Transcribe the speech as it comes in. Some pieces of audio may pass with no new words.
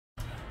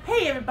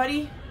Hey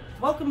everybody,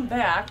 welcome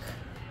back.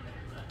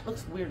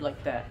 Looks weird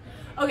like that.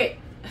 Okay,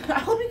 I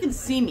hope you can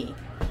see me.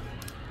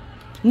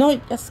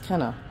 No, that's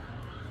kind of,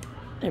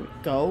 there we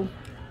go.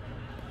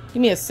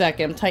 Give me a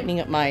second, I'm tightening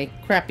up my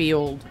crappy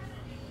old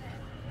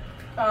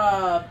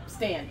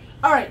stand.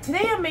 Alright,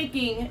 today I'm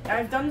making,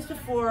 I've done this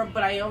before,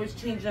 but I always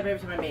change it up every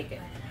time I make it.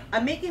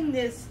 I'm making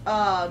this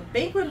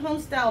banquet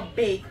home-style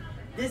bake.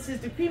 This is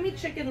the creamy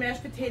chicken,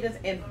 mashed potatoes,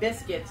 and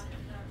biscuits.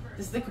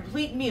 This is the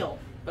complete meal,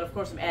 but of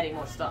course I'm adding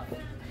more stuff.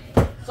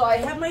 So I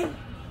have my,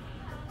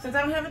 since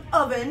I don't have an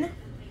oven,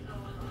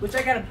 which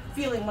I got a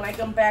feeling when I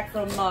come back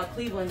from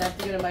Cleveland, I'm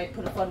thinking I might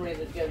put a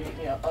fundraiser together to get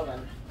me an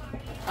oven.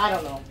 I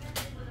don't know.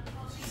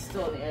 It's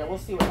still in the air. We'll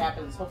see what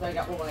happens. Hopefully I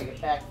got one when I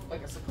get back,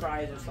 like a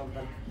surprise or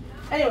something.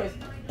 Anyways,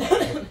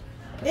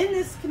 in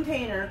this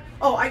container,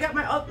 oh, I got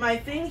my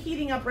thing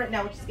heating up right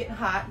now, which is getting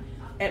hot,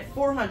 at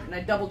 400, and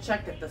I double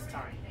checked it this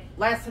time.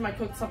 Last time I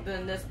cooked something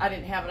in this, I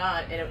didn't have it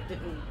on, and it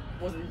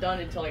wasn't done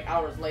until like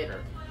hours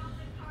later.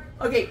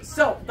 Okay,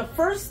 so the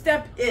first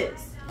step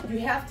is you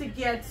have to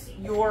get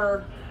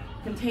your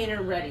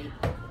container ready.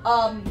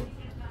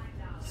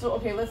 So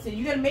okay, let's see.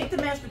 You gotta make the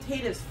mashed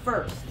potatoes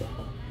first.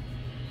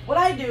 What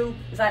I do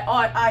is I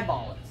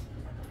eyeball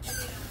it.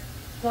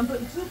 So I'm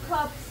putting 2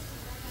 cups.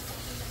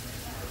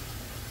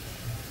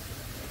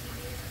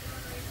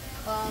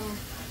 I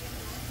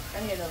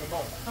need another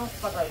bowl. How the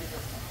fuck do I do this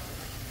one?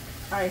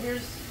 All right,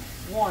 here's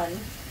 1.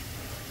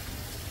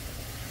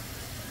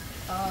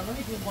 Let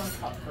me do 1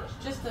 cup first,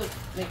 just to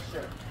make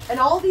sure. And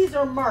all these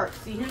are marked.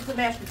 See, here's the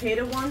mashed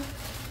potato one.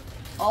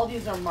 All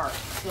these are marked.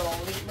 So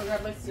let me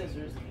grab my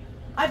scissors.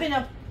 I've been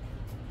up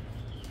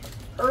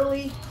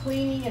early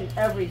cleaning and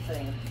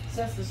everything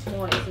since this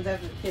morning, since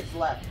after the kids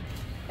left.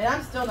 And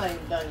I'm still not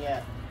even done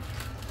yet.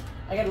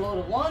 I got a load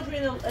of laundry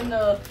in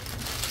the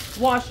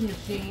washing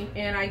machine,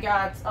 and I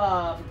got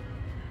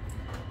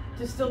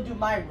to still do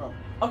my room.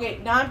 Okay,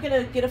 now I'm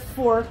gonna get a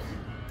fork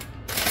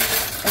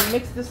and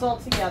mix this all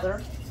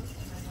together.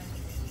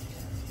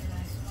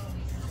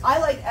 I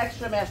like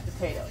extra mashed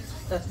potatoes.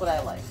 That's what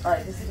I like. All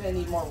right, this is gonna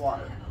need more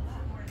water.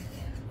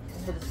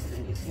 So this is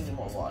gonna need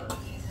more water.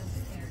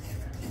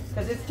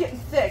 Because it's getting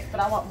thick, but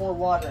I want more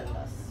water in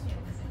this.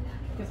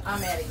 Because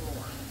I'm adding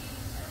more.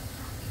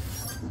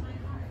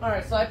 All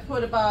right, so I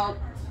put about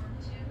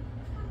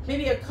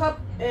maybe a cup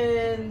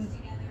and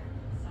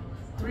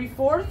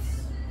 3/4.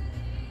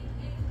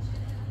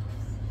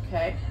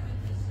 Okay.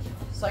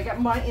 So I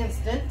got my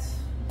instant.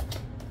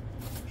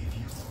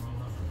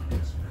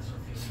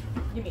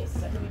 Give me a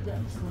second. Let me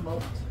grab this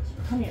remote.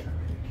 Come here.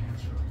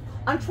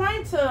 I'm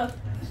trying to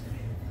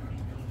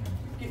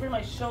get rid of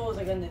my shows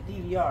like on the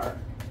DVR.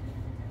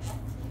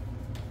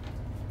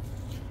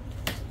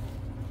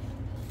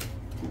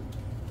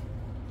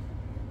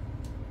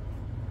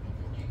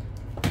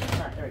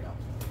 Alright, there we go.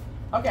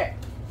 Okay.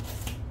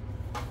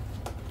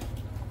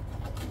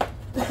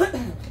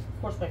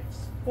 Of course, my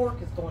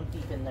fork is going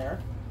deep in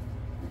there.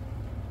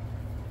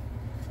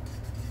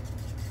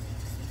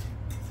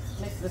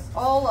 Mix this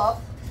all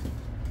up.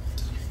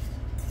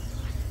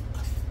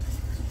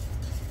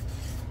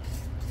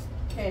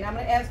 Okay, now I'm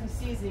going to add some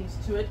seasonings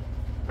to it.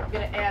 I'm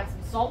going to add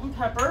some salt and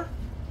pepper.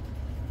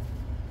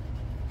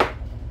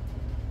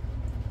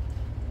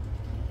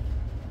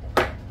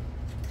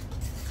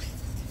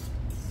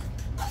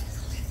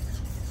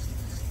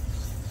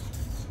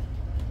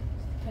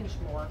 Pinch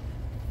more.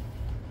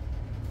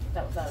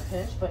 That was not a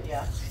pinch, but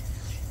yeah.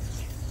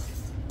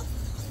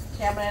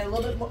 Okay, I'm going to add a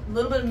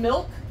little bit of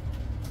milk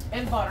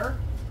and butter.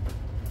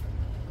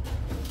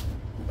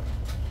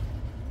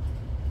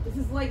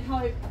 This is like how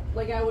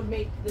I would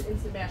make the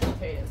instant mashed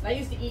potatoes. And I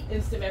used to eat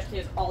instant mashed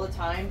potatoes all the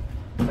time,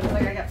 but it's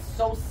like I got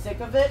so sick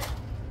of it.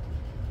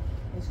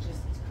 It's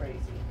crazy.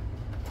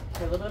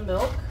 Okay, a little bit of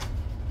milk.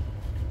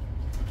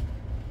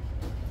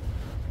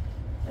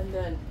 And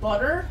then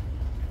butter.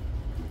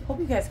 Hope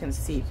you guys can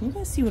see. Can you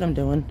guys see what I'm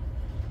doing?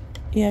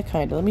 Yeah,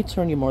 kind of. Let me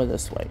turn you more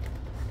this way.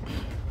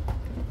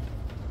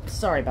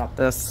 Sorry about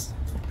this.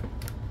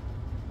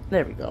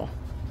 There we go.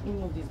 Let me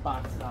move these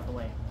boxes out of the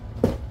way.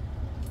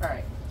 All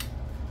right.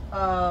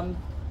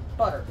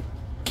 Butter.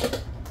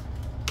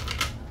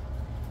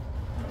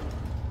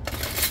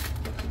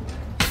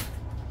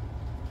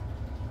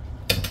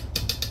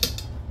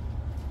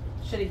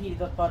 Should have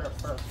heated up butter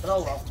first, but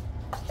oh well.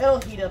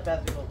 It'll heat up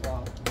as we go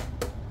along.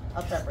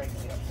 I'll try breaking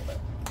it up a little bit.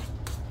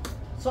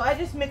 So I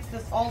just mix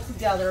this all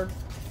together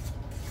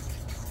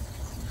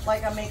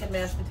like I'm making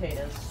mashed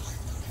potatoes.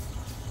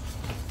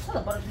 Oh, the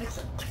butter's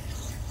mixing.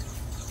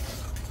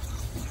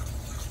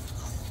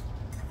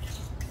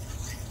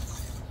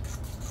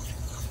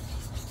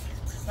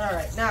 All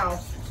right, now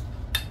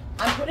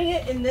I'm putting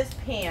it in this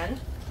pan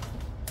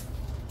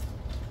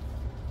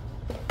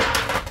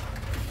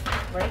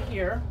right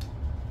here.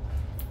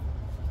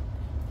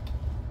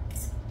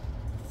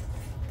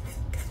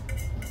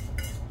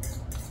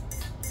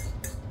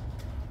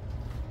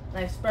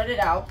 And I spread it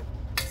out.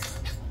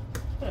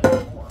 Put a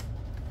bit more.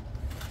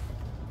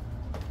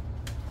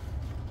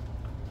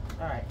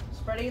 All right,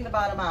 spreading the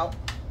bottom out.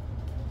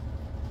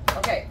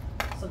 Okay,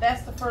 so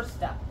that's the first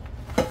step.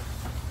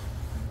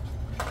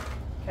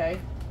 Okay.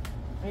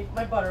 Make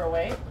my butter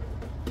away.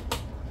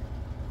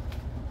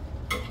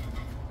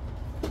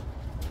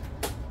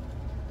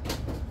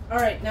 All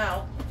right,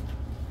 now,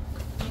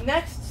 the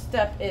next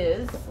step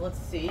is, let's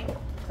see,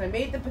 so I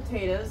made the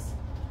potatoes.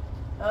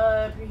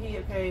 Preheat,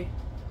 okay.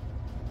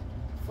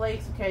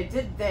 Flakes, okay, I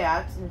did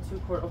that in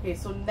 2/4. Okay,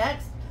 so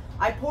next,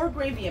 I pour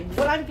gravy in.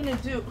 What I'm gonna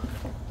do,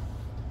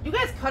 you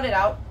guys cut it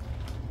out.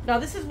 Now,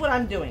 this is what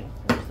I'm doing.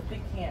 Here's the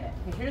big can.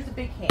 Okay, here's the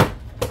big can.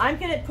 I'm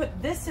gonna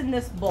put this in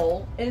this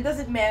bowl, and it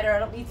doesn't matter. I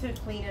don't need to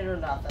clean it or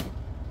nothing.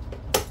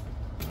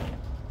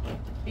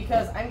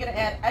 Because I'm gonna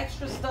add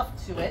extra stuff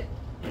to it.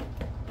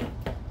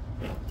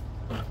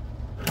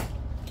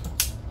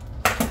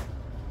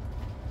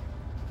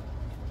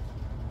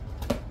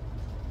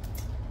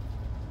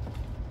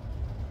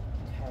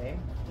 Okay,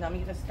 now I'm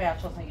gonna get a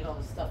spatula so I can get all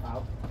this stuff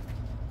out.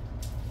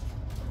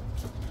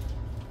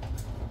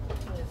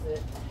 What is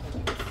it?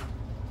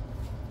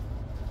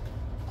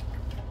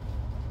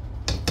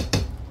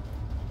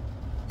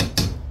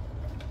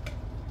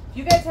 If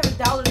you guys have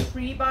a Dollar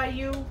Tree by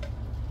you,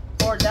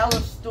 or a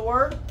dollar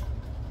store,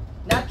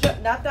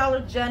 not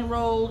Dollar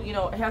General, you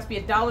know, it has to be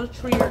a Dollar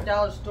Tree or a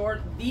dollar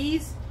store.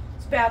 These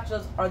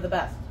spatulas are the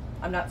best.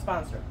 I'm not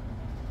sponsored,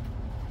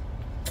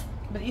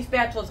 but these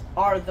spatulas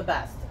are the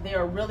best. They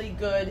are really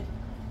good,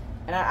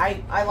 and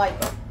I like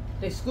them.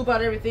 They scoop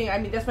out everything. I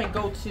mean, that's my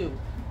go-to.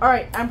 All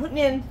right, I'm putting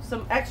in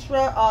some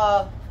extra,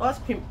 oh, that's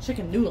cream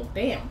chicken noodle.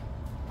 Damn,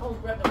 I was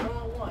grabbing the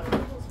wrong one.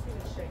 What was cream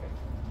and chicken?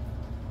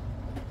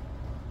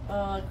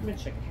 Cream and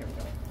chicken, here we go.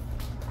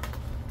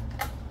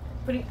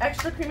 Putting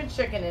extra cream and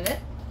chicken in it.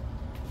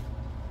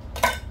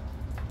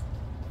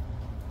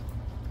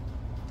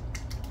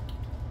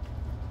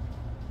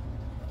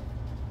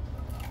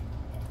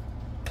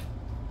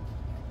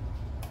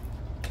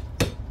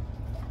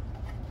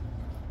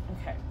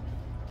 Okay.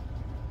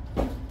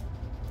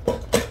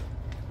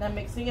 Now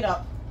mixing it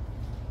up.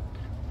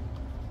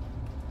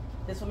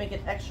 This will make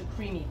it extra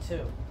creamy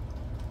too.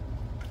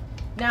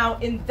 Now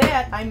in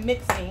that I'm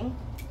mixing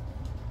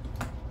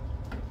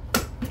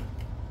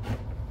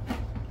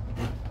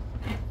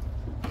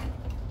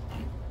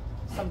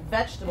some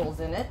vegetables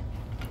in it.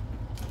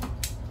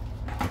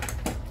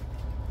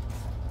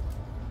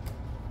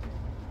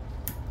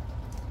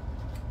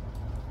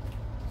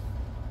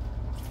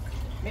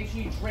 Make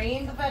sure you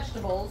drain the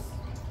vegetables.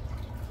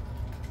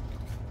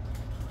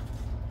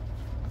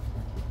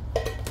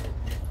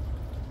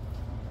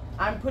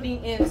 I'm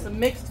putting in some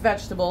mixed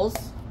vegetables.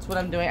 That's what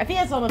I'm doing. I think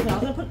that's all I'm doing. I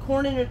was going to put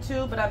corn in there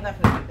too, but I'm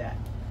not going to do that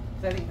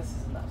because I think this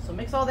is enough. So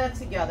mix all that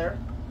together.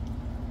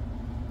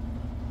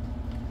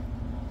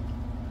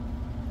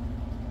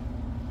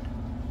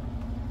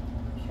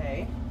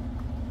 Okay.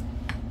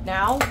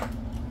 Now,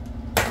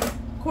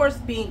 of course,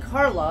 being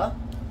Carla,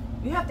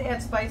 you have to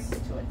add spices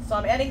to it. So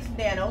I'm adding some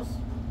nanos.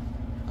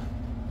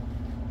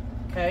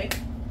 Okay,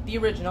 the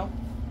original.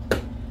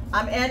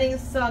 I'm adding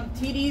some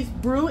TD's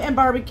Brew and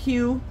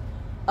Barbecue.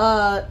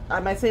 I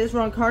might say this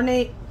wrong.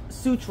 Carne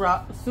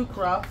Sucra.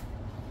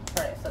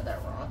 Sorry, I said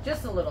that wrong.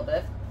 Just a little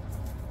bit.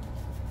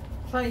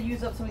 Trying to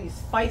use up some of these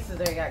spices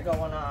that I got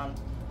going on.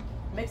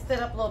 Mix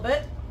that up a little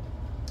bit.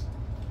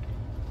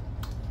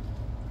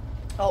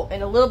 Oh,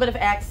 and a little bit of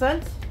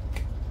accent.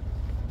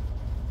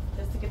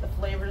 Just to get the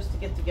flavors to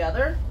get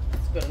together.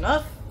 It's good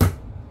enough.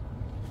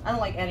 I don't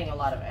like adding a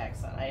lot of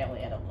accent. I only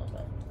add a little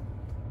bit.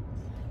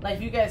 Like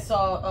if you guys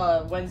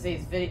saw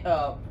Wednesday's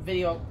video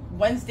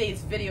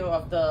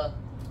of the,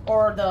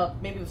 or the,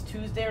 maybe it was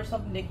Tuesday or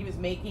something, Nikki was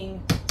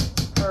making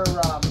her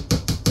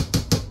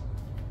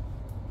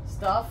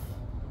stuff.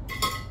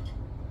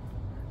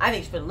 I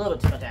think she put a little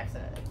bit too much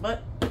accent in it,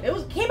 but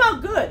it came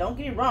out good. Don't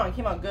get me wrong, it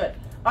came out good.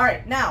 All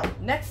right, now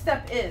next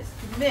step is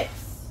to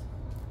mix.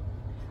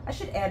 I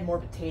should add more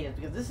potatoes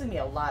because this is gonna be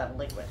a lot of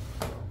liquid.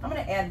 I'm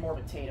gonna add more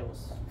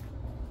potatoes.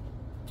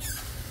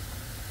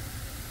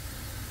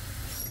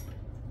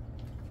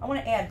 I want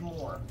to add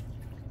more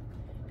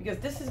because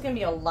this is going to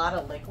be a lot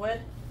of liquid.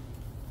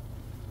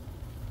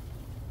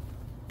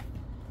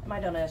 My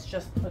dumbass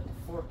just put the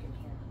fork in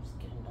here. I'm just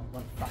getting it on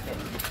one bucket.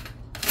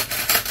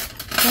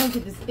 Trying to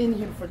get this in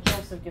here before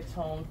Joseph gets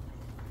home.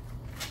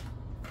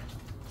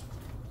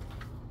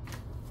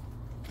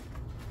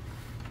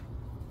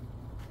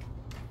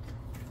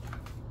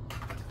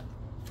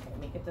 Okay, let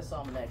me get this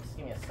all mixed.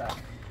 Give me a sec.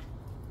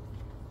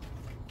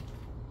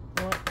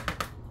 What?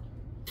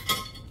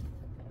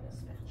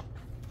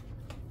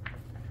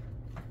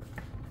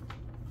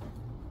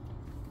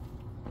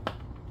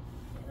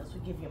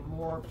 Give you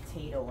more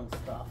potato and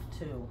stuff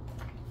too.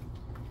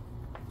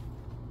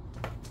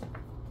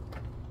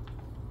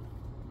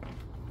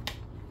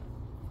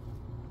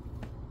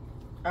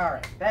 All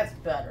right, that's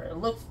better. It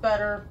looks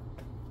better.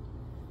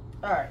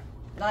 All right,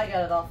 now I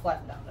got it all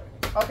flattened out. There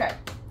we go. Okay,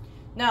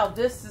 now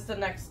this is the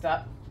next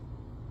step.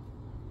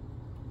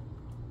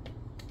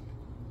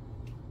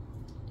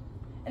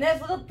 And it has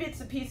little bits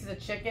and pieces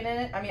of chicken in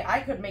it. I mean, I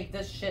could make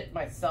this shit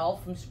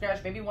myself from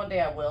scratch. Maybe one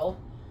day I will.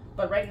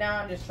 But right now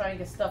I'm just trying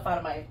to get stuff out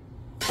of my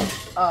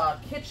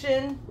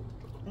kitchen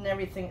and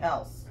everything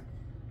else.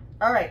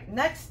 All right,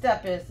 next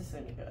step is, this is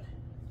gonna be good.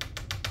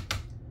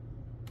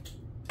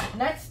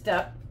 Next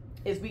step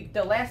is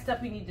the last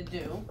step we need to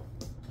do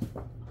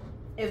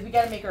is we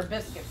got to make our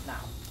biscuits now.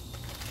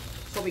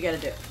 That's what we got to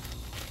do.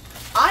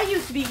 I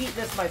used to be eating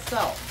this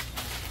myself.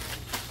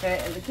 Okay,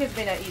 and the kids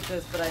may not eat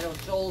this, but I know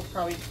Joel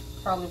probably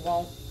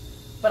won't.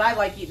 But I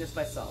like eating this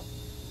myself.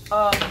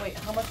 Wait,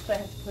 how much do I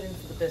have to put in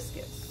for the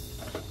biscuits?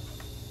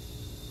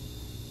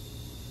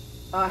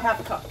 Half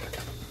a cup.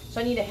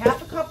 So I need a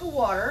half a cup of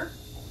water.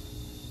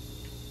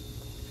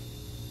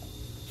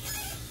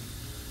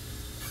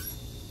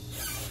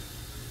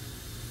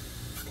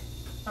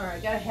 All right, I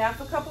got a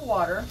half a cup of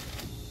water.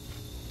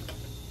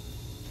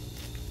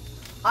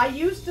 I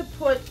used to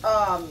put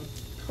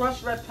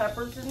crushed red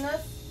peppers in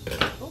this.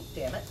 Oh,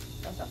 damn it.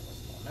 That's not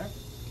supposed to go in there.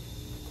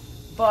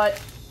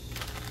 But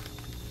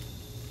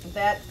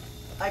that,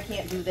 I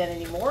can't do that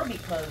anymore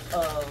because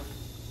of,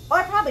 well,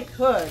 I probably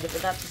could, but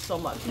that's just so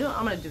much. You know,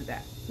 I'm going to do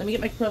that. Let me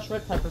get my crushed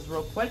red peppers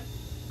real quick.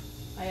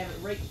 I have it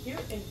right here.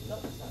 And no,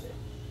 that's not it.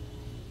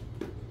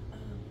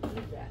 What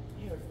is that?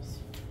 Here it is.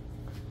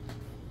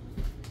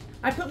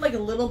 I put like a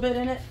little bit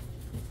in it.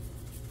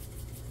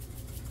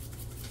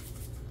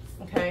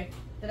 Okay.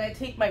 Then I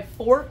take my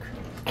fork,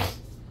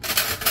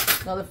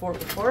 another fork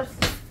of course,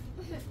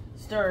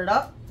 stir it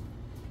up.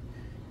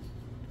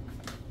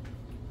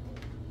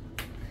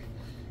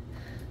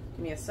 Give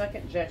me a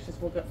second. Jack just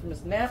woke up from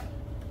his nap.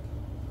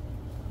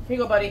 Here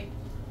you go, buddy.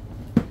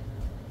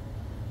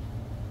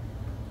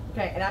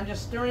 Okay, and I'm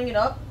just stirring it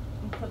up.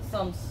 And put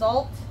some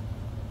salt,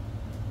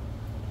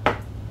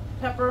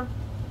 pepper,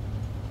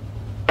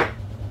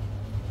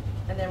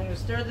 and then we're going to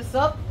stir this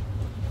up.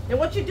 And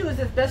what you do is,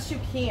 as best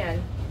you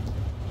can,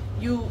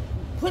 you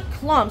put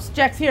clumps.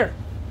 Jack's here.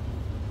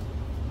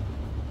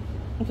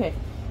 Okay,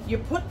 you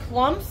put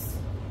clumps.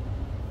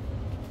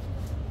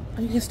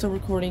 Are you guys still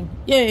recording?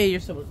 Yay,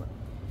 you're still recording.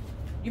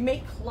 You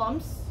make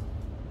clumps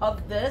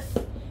of this.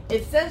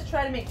 It says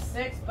try to make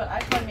 6, but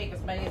I try to make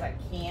as many as I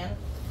can.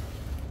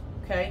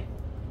 Okay,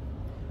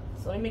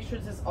 so let me make sure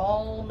this is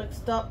all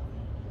mixed up.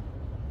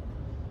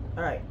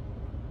 All right.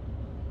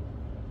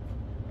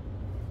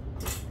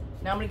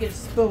 Now I'm gonna get a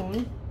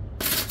spoon.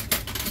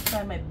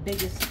 Find my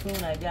biggest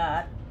spoon I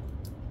got.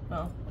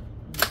 Well,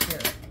 here.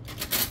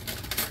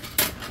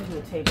 Into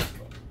a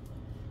tablespoon.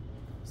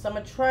 So I'm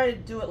gonna try to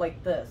do it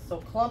like this. So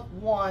clump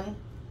 1.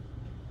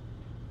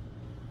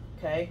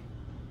 Okay.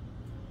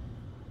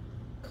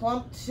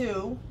 Clump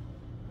 2.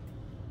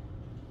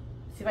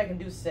 See if I can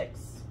do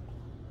 6.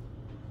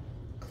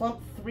 Clump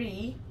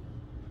 3.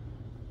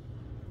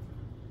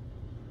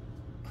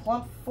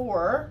 Clump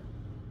 4.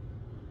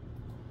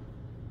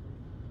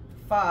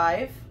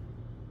 5.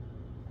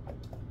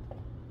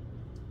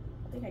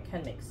 I think I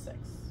can make 6.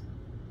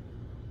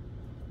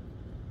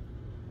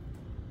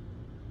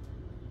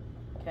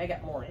 Okay, I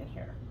got more in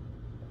here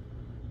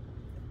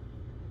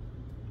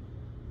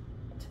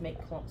to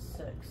make clump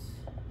 6.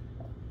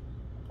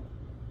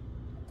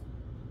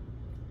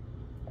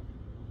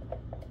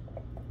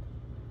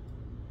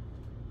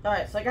 All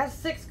right, so I got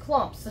 6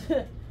 clumps.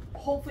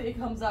 Hopefully it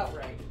comes out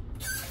right.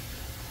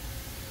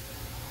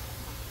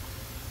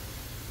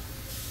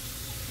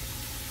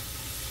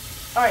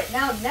 All right,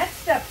 now next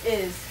step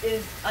is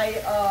I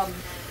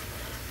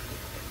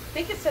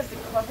think it says to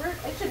cover it.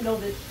 I should know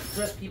this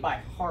recipe by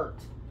heart.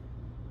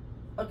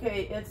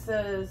 Okay, it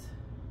says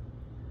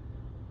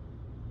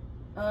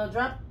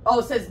drop. Oh,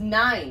 it says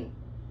 9.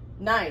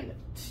 9.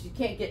 You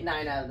can't get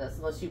 9 out of this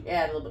unless you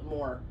add a little bit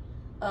more.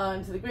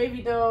 Into the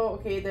gravy dough.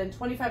 Okay, then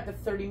 25 to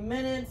 30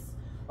 minutes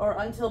or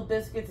until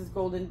biscuits is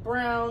golden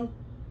brown.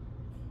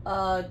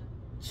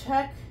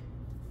 Check.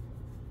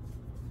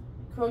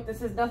 Cook. This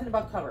says nothing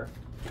about cover.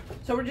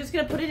 So we're just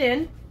going to put it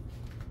in.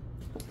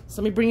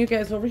 So let me bring you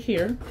guys over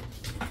here.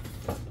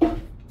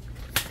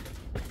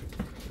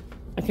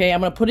 Okay,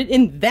 I'm going to put it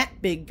in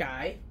that big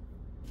guy.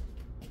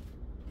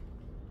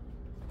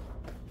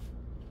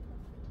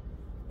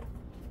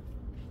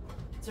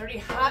 It's already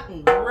hot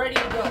and ready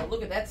to go.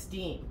 Look at that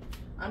steam.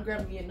 I'm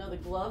grabbing me another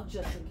glove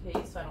just in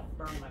case so I don't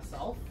burn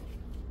myself.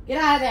 Get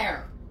out of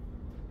there.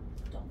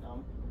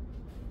 Dum-dum.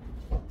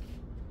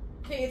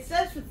 Okay, it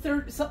says for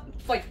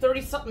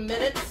 30 something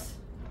minutes.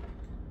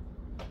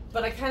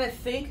 But I kind of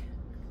think,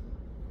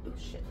 oh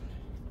shit.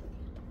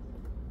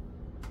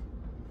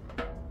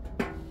 Right.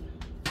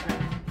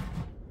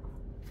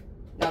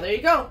 Now there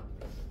you go.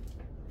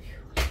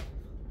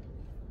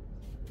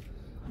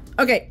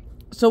 Okay,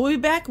 so we'll be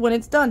back when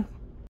it's done.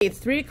 It's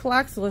 3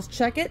 o'clock, so let's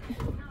check it.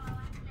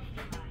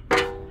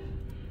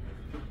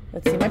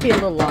 Let's see, it might be a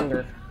little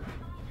longer.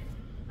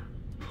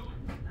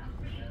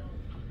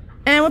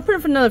 And we'll put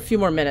it for another few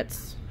more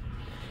minutes.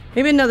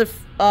 Maybe another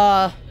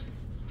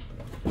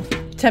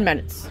 10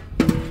 minutes.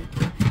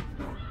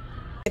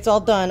 It's all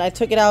done. I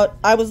took it out.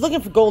 I was looking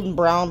for golden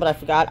brown, but I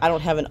forgot. I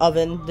don't have an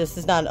oven. This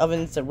is not an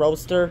oven, it's a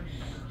roaster.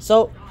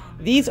 So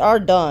these are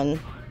done.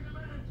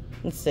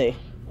 Let's see.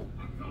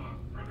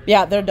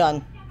 Yeah, they're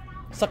done.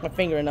 Stuck my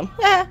finger in them.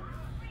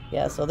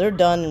 Yeah, so they're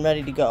done and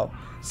ready to go.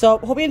 So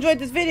hope you enjoyed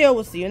this video.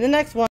 We'll see you in the next one.